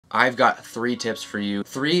I've got 3 tips for you.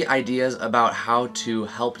 3 ideas about how to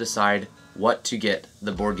help decide what to get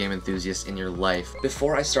the board game enthusiast in your life.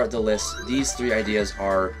 Before I start the list, these 3 ideas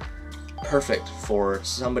are perfect for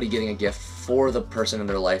somebody getting a gift for the person in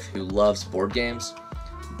their life who loves board games.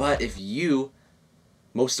 But if you,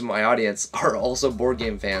 most of my audience, are also board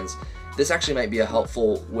game fans, this actually might be a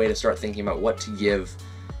helpful way to start thinking about what to give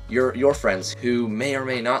your friends who may or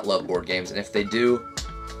may not love board games. And if they do,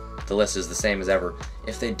 the list is the same as ever.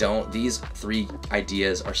 If they don't, these 3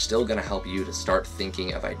 ideas are still going to help you to start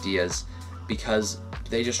thinking of ideas because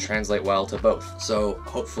they just translate well to both. So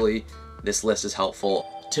hopefully this list is helpful.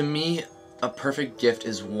 To me, a perfect gift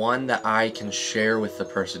is one that I can share with the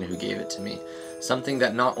person who gave it to me. Something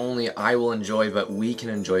that not only I will enjoy, but we can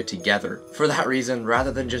enjoy together. For that reason,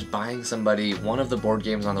 rather than just buying somebody one of the board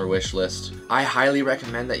games on their wish list, I highly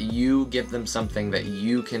recommend that you give them something that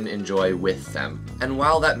you can enjoy with them. And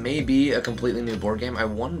while that may be a completely new board game, I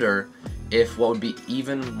wonder if what would be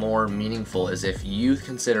even more meaningful is if you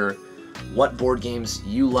consider what board games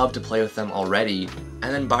you love to play with them already,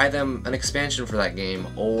 and then buy them an expansion for that game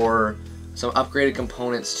or some upgraded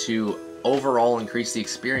components to overall increase the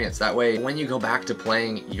experience. That way, when you go back to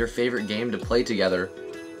playing your favorite game to play together,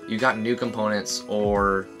 you got new components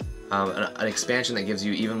or an expansion that gives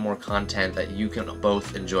you even more content that you can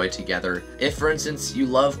both enjoy together. If, for instance, you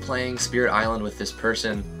love playing Spirit Island with this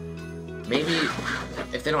person, maybe,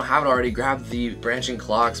 if they don't have it already, grab the Branching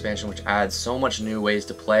Claw expansion, which adds so much new ways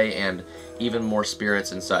to play and even more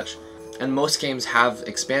spirits and such. And most games have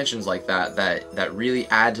expansions like that really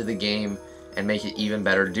add to the game and make it even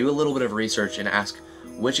better. Do a little bit of research and ask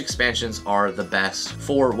which expansions are the best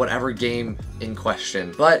for whatever game in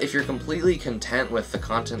question. But if you're completely content with the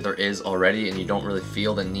content there is already and you don't really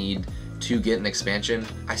feel the need to get an expansion,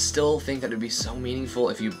 I still think that it would be so meaningful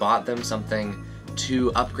if you bought them something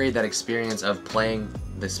to upgrade that experience of playing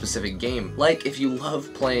the specific game. Like if you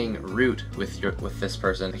love playing Root with this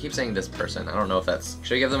person. I keep saying this person, I don't know if that's,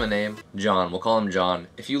 should I give them a name? John, we'll call him John.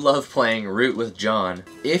 If you love playing Root with John,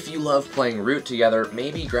 if you love playing Root together,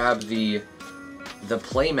 maybe grab the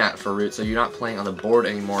playmat for Root so you're not playing on the board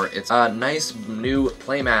anymore. It's a nice new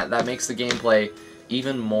playmat that makes the gameplay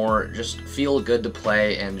even more just feel good to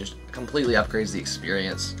play and just completely upgrades the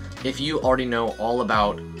experience. If you already know all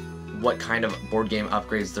about what kind of board game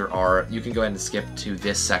upgrades there are, you can go ahead and skip to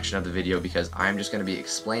this section of the video because I'm just going to be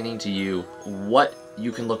explaining to you what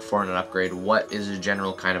you can look for in an upgrade, what is a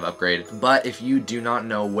general kind of upgrade. But if you do not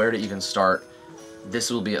know where to even start, this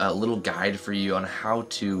will be a little guide for you on how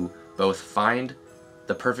to both find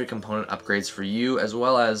the perfect component upgrades for you as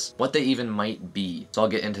well as what they even might be. So I'll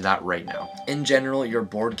get into that right now. In general, your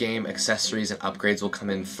board game accessories and upgrades will come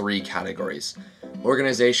in 3 categories: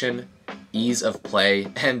 organization, ease of play,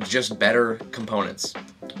 and just better components.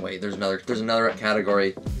 Wait, there's another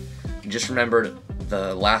category. Just remembered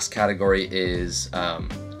the last category is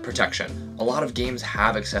protection. A lot of games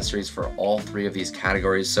have accessories for all 3 of these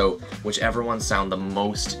categories, so whichever ones sound the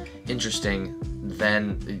most interesting,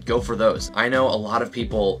 then go for those. I know a lot of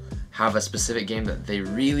people have a specific game that they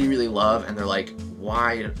really, really love, and they're like,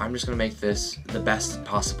 why? I'm just gonna make this the best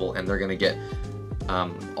possible, and they're gonna get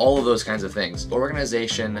all of those kinds of things.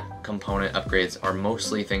 Organization component upgrades are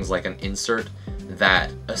mostly things like an insert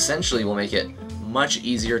that essentially will make it much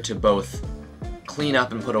easier to both clean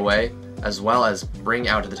up and put away, as well as bring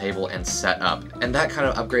out to the table and set up. And that kind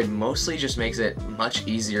of upgrade mostly just makes it much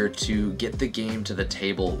easier to get the game to the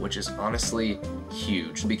table, which is honestly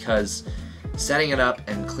huge because setting it up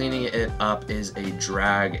and cleaning it up is a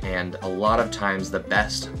drag, and a lot of times the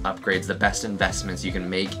best upgrades, the best investments you can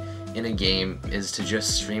make in a game is to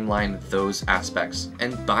just streamline those aspects,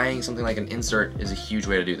 and buying something like an insert is a huge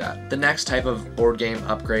way to do that. The next type of board game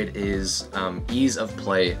upgrade is ease of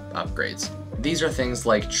play upgrades. These are things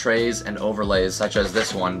like trays and overlays such as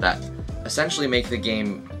this one that essentially make the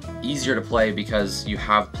game easier to play because you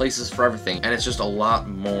have places for everything, and it's just a lot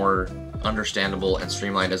more understandable and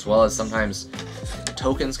streamlined, as well as sometimes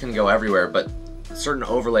tokens can go everywhere, but certain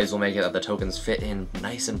overlays will make it that the tokens fit in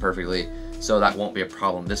nice and perfectly, so that won't be a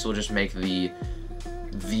problem. This will just make the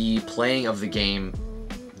playing of the game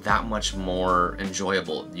that much more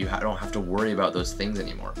enjoyable. You don't have to worry about those things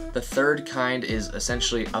anymore. The third kind is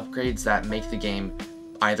essentially upgrades that make the game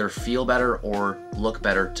either feel better or look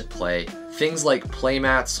better to play. Things like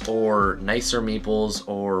playmats or nicer meeples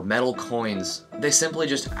or metal coins, they simply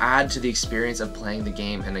just add to the experience of playing the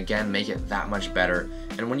game and again make it that much better.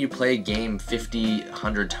 And when you play a game 50,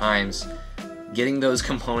 100 times, getting those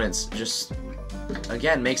components just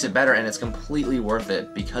again makes it better, and it's completely worth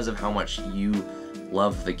it because of how much you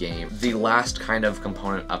love the game. The last kind of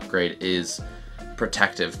component upgrade is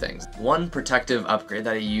protective things. One protective upgrade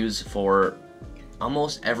that I use for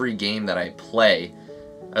almost every game that I play,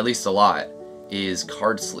 at least a lot, is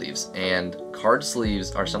card sleeves. And card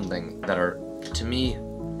sleeves are something that are, to me,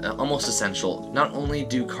 almost essential. Not only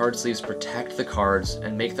do card sleeves protect the cards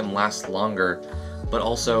and make them last longer, but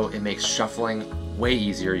also it makes shuffling way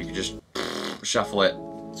easier. You can just shuffle it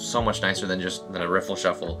so much nicer than a riffle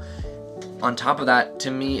shuffle. On top of that,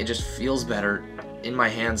 to me, it just feels better in my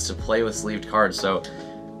hands to play with sleeved cards. So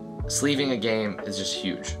sleeving a game is just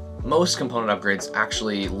huge. Most component upgrades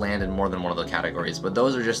actually land in more than one of the categories, but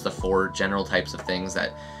those are just the 4 general types of things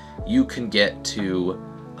that you can get to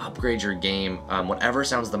upgrade your game. Whatever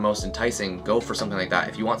sounds the most enticing, go for something like that.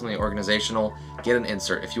 If you want something organizational, get an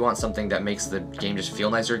insert. If you want something that makes the game just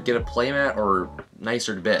feel nicer, get a playmat or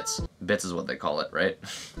nicer bits. Bits is what they call it, right?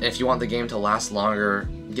 And if you want the game to last longer,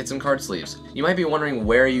 get some card sleeves. You might be wondering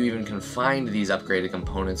where you even can find these upgraded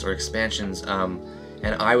components or expansions,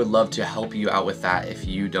 and I would love to help you out with that if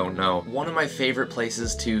you don't know. One of my favorite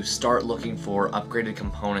places to start looking for upgraded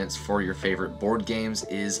components for your favorite board games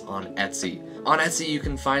is on Etsy. On Etsy, you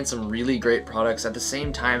can find some really great products at the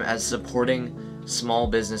same time as supporting small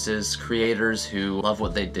businesses, creators who love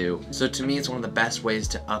what they do. So to me, it's one of the best ways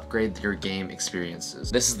to upgrade your game experiences.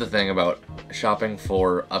 This is the thing about shopping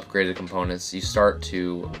for upgraded components. You start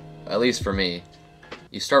to, at least for me,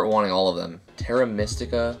 you start wanting all of them. Terra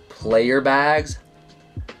Mystica player bags?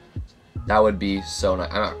 That would be so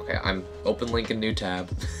nice. Okay, I'm open link a new tab.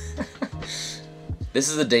 This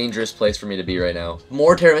is a dangerous place for me to be right now.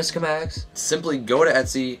 More Terra Mystica bags? Simply go to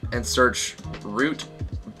Etsy and search root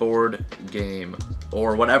board game,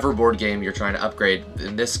 or whatever board game you're trying to upgrade.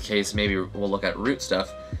 In this case, maybe we'll look at root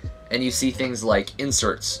stuff, and you see things like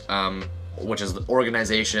inserts, which is the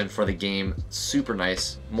organization for the game. Super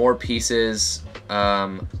nice. More pieces,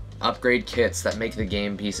 upgrade kits that make the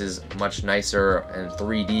game pieces much nicer and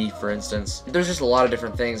 3D, for instance. There's just a lot of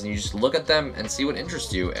different things, and you just look at them and see what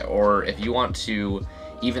interests you, or if you want to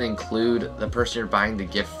even include the person you're buying the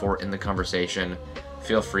gift for in the conversation,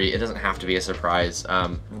 feel free. It doesn't have to be a surprise.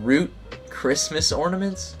 Root Christmas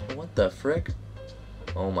ornaments? What the frick?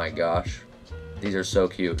 Oh my gosh. These are so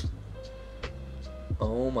cute.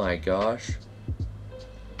 Oh my gosh.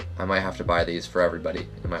 I might have to buy these for everybody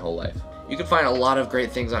in my whole life. You can find a lot of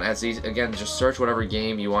great things on Etsy. Again, just search whatever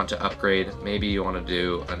game you want to upgrade. Maybe you want to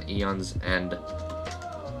do an Eon's End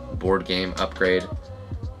board game upgrade.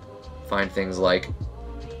 Find things like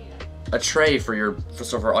a tray for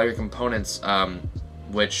all your components,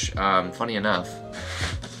 which, funny enough,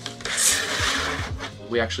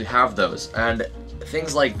 we actually have those. And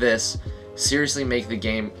things like this seriously make the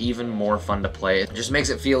game even more fun to play. It just makes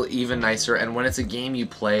it feel even nicer, and when it's a game you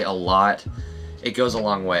play a lot, it goes a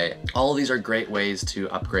long way. All of these are great ways to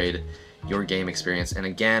upgrade your game experience, and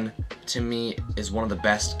again, to me, is one of the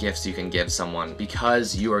best gifts you can give someone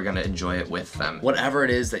because you are going to enjoy it with them. Whatever it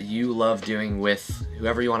is that you love doing with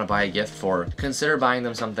whoever you want to buy a gift for, consider buying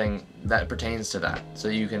them something that pertains to that so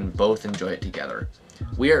you can both enjoy it together.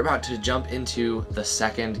 We are about to jump into the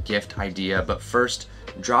second gift idea, but first,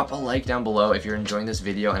 drop a like down below if you're enjoying this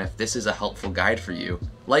video and if this is a helpful guide for you.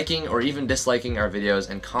 Liking or even disliking our videos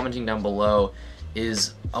and commenting down below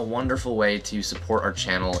is a wonderful way to support our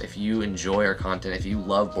channel. If you enjoy our content, if you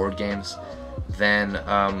love board games, then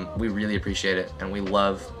we really appreciate it, and we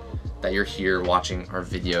love that you're here watching our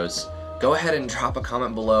videos. Go ahead and drop a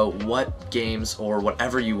comment below what games or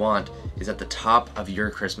whatever you want is at the top of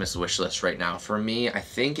your Christmas wish list right now. For me, I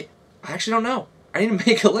actually don't know. I need to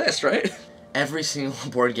make a list, right? Every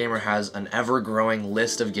single board gamer has an ever-growing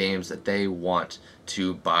list of games that they want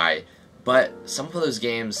to buy. But some of those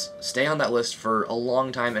games stay on that list for a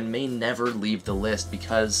long time and may never leave the list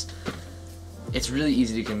because it's really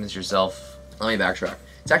easy to convince yourself. Let me backtrack.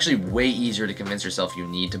 It's actually way easier to convince yourself you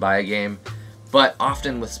need to buy a game, but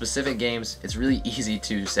often with specific games, it's really easy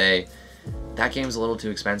to say, that game's a little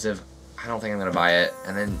too expensive, I don't think I'm gonna buy it,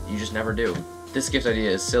 and then you just never do. This gift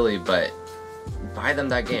idea is silly, but buy them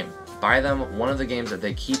that game. Buy them one of the games that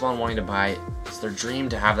they keep on wanting to buy. It's their dream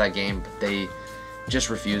to have that game, but they just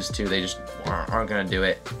refuse to. They just aren't gonna do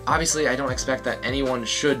it. Obviously, I don't expect that anyone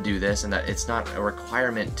should do this and that it's not a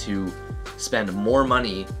requirement to spend more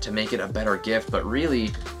money to make it a better gift, but really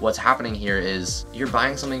what's happening here is you're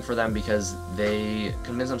buying something for them because they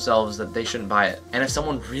convince themselves that they shouldn't buy it. And if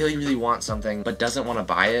someone really wants something but doesn't want to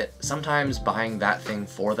buy it, sometimes buying that thing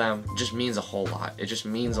for them just means a whole lot. It just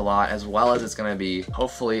means a lot, as well as it's going to be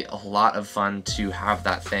hopefully a lot of fun to have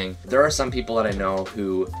that thing. There are some people that I know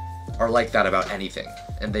who are like that about anything,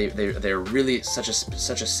 and they're really such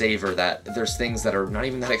a saver that there's things that are not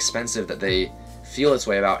even that expensive that they feel this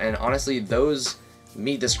way about. And honestly, those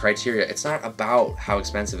meet this criteria. It's not about how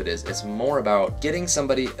expensive it is. It's more about getting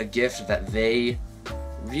somebody a gift that they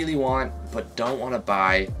really want but don't want to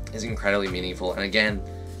buy is incredibly meaningful, and again,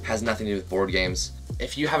 has nothing to do with board games.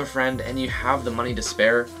 If you have a friend and you have the money to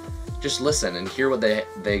spare, just listen and hear what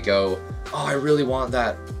they go, oh, I really want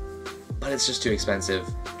that, but it's just too expensive.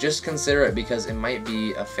 Just consider it, because it might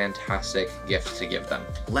be a fantastic gift to give them.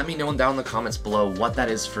 Let me know down in the comments below what that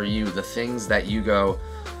is for you, the things that you go,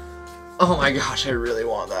 oh my gosh, I really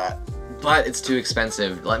want that, but it's too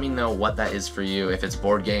expensive. Let me know what that is for you, if it's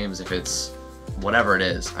board games, if it's whatever it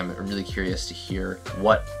is. I'm really curious to hear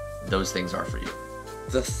what those things are for you.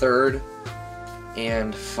 The third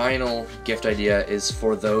and final gift idea is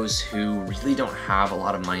for those who really don't have a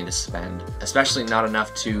lot of money to spend, especially not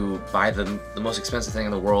enough to buy the most expensive thing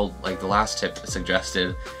in the world like the last tip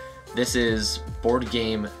suggested. This is board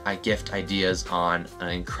game gift ideas on an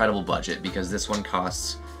incredible budget, because this one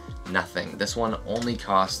costs nothing. This one only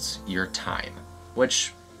costs your time,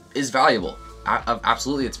 which is valuable.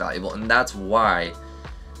 Absolutely, it's valuable, and that's why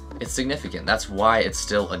it's significant. That's why it's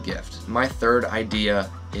still a gift. My third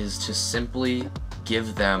idea is to simply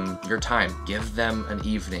give them your time. Give them an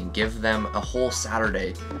evening. Give them a whole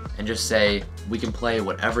Saturday and just say, we can play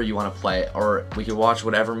whatever you want to play, or we can watch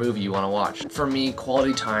whatever movie you want to watch. For me,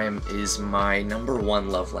 quality time is my #1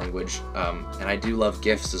 love language, and I do love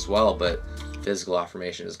gifts as well, but physical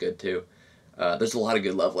affirmation is good too. There's a lot of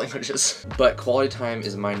good love languages, but quality time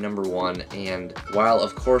is my #1, and while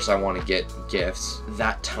of course I want to get gifts,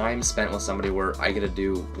 that time spent with somebody where I get to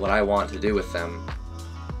do what I want to do with them,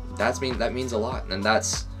 that means a lot, and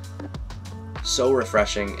that's so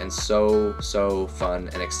refreshing and so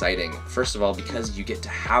fun and exciting. First of all, because you get to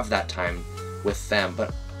have that time with them,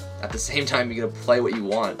 but at the same time you get to play what you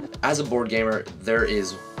want. As a board gamer, there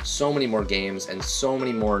is so many more games and so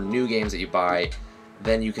many more new games that you buy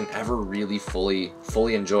than you can ever really fully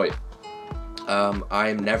enjoy.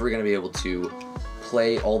 I'm never going to be able to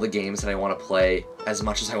play all the games that I want to play as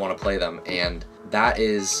much as I want to play them, and that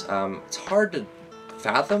is, it's hard to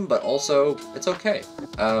fathom, but also it's okay.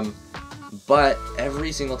 But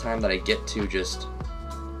every single time that I get to just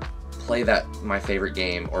play my favorite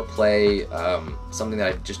game, or play something that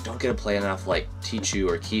I just don't get to play enough, like Tichu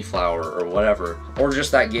or Keyflower or whatever, or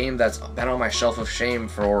just that game that's been on my shelf of shame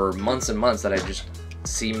for months and months that I just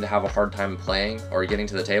seem to have a hard time playing or getting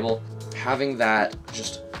to the table, having that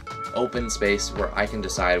just open space where I can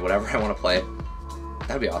decide whatever I want to play,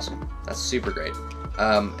 that'd be awesome. That's super great.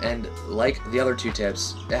 And like the other 2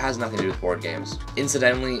 tips, it has nothing to do with board games.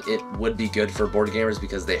 Incidentally, it would be good for board gamers,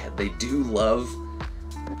 because they do love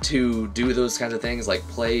to do those kinds of things, like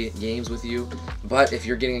play games with you. But if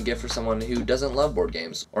you're getting a gift for someone who doesn't love board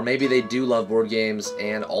games, or maybe they do love board games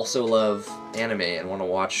and also love anime and want to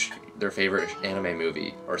watch their favorite anime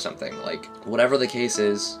movie or something, like whatever the case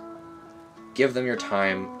is, give them your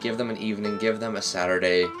time, give them an evening, give them a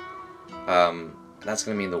Saturday. That's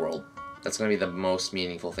going to mean the world. That's going to be the most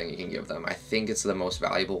meaningful thing you can give them. I think it's the most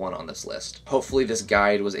valuable one on this list. Hopefully this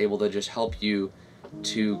guide was able to just help you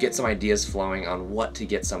to get some ideas flowing on what to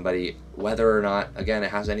get somebody, whether or not, again, it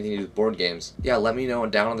has anything to do with board games. Yeah, let me know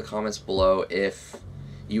down in the comments below if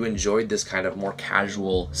you enjoyed this kind of more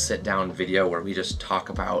casual sit-down video where we just talk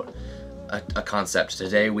about a concept.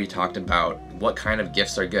 Today we talked about what kind of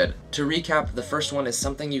gifts are good. To recap, the first one is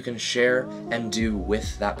something you can share and do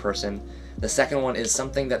with that person. The second one is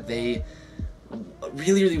something that they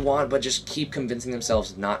really want but just keep convincing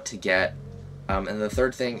themselves not to get. And the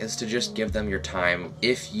third thing is to just give them your time.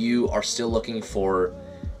 If you are still looking for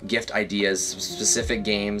gift ideas, specific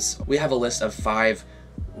games, we have a list of 5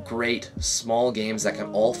 great small games that can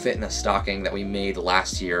all fit in a stocking that we made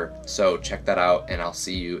last year. So check that out, and I'll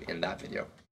see you in that video.